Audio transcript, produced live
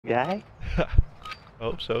guy?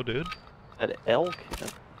 Hope so, dude. That elk?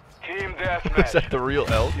 Team Is deathmatch. that the real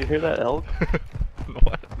elk? You hear that elk?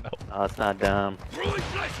 What? No. Oh, it's not dumb. No,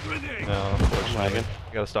 Oh unfortunately. my god.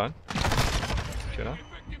 You got a stun? Should I?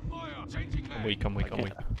 I'm weak, I'm weak, I'm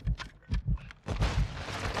weak.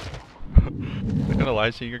 Not gonna lie,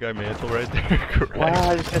 seeing your guy Mantle right there. Correct. Wow,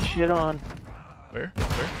 I just got shit on. Where?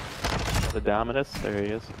 Where? The Dominus? There he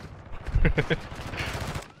is.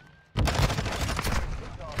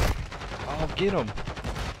 Oh, get him!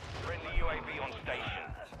 Friendly UAV on station.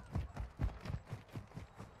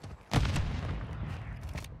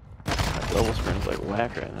 My global sprint's like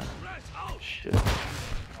whack right now. Shit.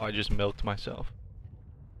 Oh, I just milked myself.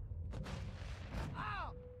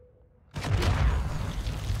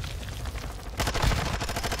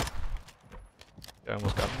 I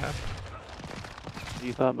almost got half. What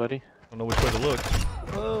you thought, buddy? Don't know which way to look.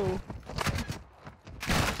 Whoa!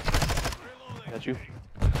 Got you.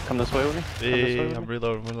 Come this way with me? Come this way Hey, with I'm me?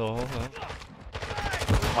 reloading, hold on.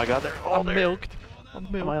 Oh my god, they're all I'm there. milked. I'm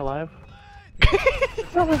Am I milked. alive? They're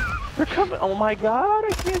coming! They're coming! Oh my god, I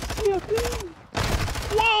can't see a thing!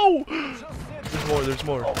 Whoa! There's more, there's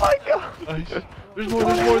more. Oh my god! Nice. There's more,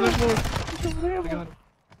 there's more, there's more. There's I got him.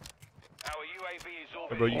 Our UAV is Hey,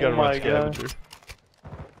 orbiting. bro, you Oh gotta my run God. scavenger.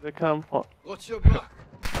 They come. Oh, What's your back?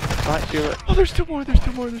 might do it. Oh, there's two more, there's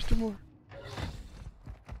two more, there's two more.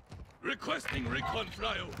 Requesting recon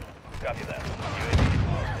flyover. Copy that.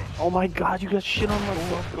 Oh my god, you got shit on my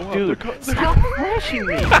Go up, dude. they're Stop flashing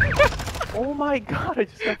me! Oh my god, I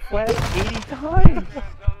just got flashed 80 times!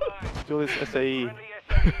 Do this SAE. Friendly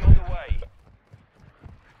SAE on the way.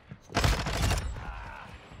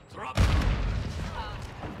 Drop.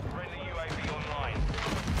 Friendly UAV online.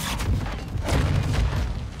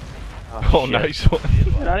 Oh, shit. nice one. I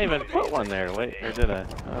didn't even put one there. Wait, or did I? I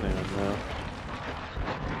don't even know.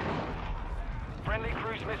 Friendly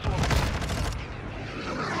cruise missile.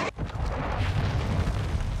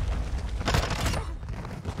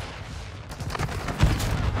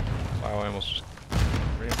 Wow, I almost just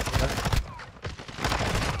ran into that.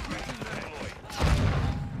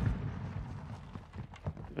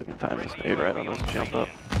 We can time this nade right on this jump up.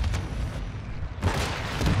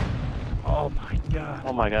 Oh my god.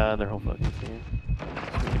 Oh my god, their whole fucking team.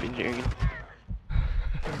 Maybe jigging.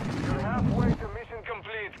 You're halfway to mission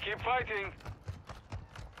complete. Keep fighting.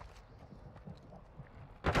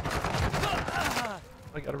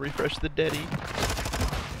 I gotta refresh the Deddy.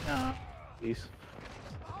 Please.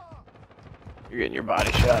 You're getting your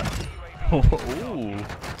body shot. Ooh.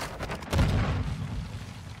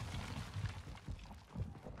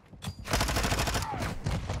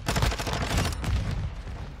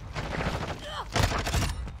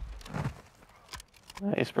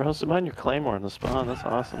 Nice, bro. So behind your claymore in the spawn. That's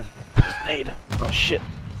awesome. Nade. Oh shit.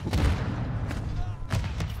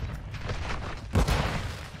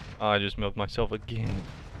 Oh, I just milked myself again.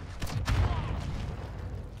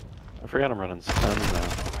 I forgot I'm running stuns now.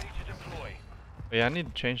 Ready to deploy. Oh, yeah, I need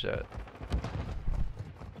to change that.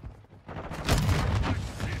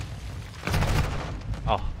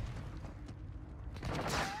 Oh.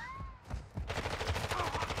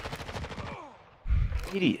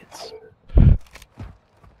 Idiots.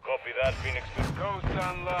 Copy that, Phoenix 2. Ghost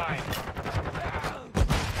online.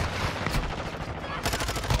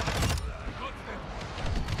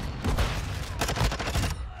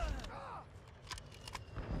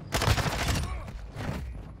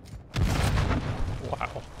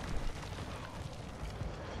 Wow.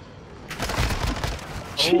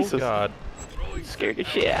 Jesus. Oh god. Scared the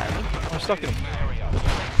shit out of me. I'm stuck in him.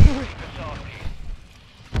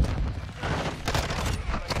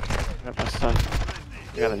 Got my son.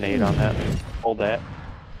 I got a nade on that. Hold that.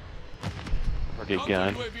 Or get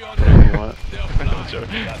gun. Whatever you want. Sure.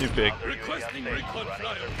 You pick. Requesting recon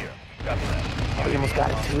flyover. Oh, you almost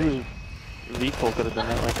got it too. Your recoil could have done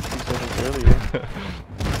that like 2 seconds earlier.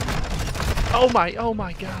 Oh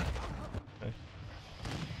my god.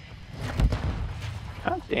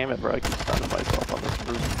 God damn it, bro. I keep stunning myself on this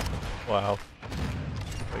roof. Wow.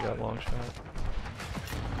 I got a long shot.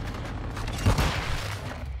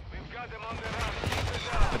 We've got them on the run. Keep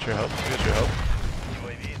it up. Get your help. Get your help.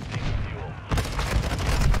 UAV is being fuel.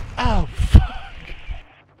 Oh fuck.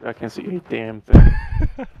 I can't see a damn thing.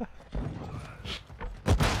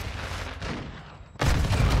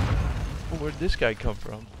 Well, where'd this guy come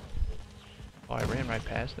from? Oh, I ran right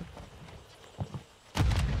past him.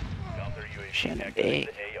 Counter UAV Shannon activated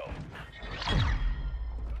Day. AO.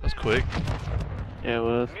 That's quick. Yeah, it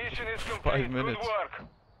was. Mission is complete. 5 Good minutes. work.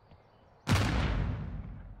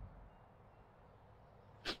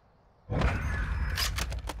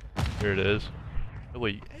 Here it is. Oh,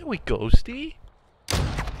 wait, hey, we ghosty.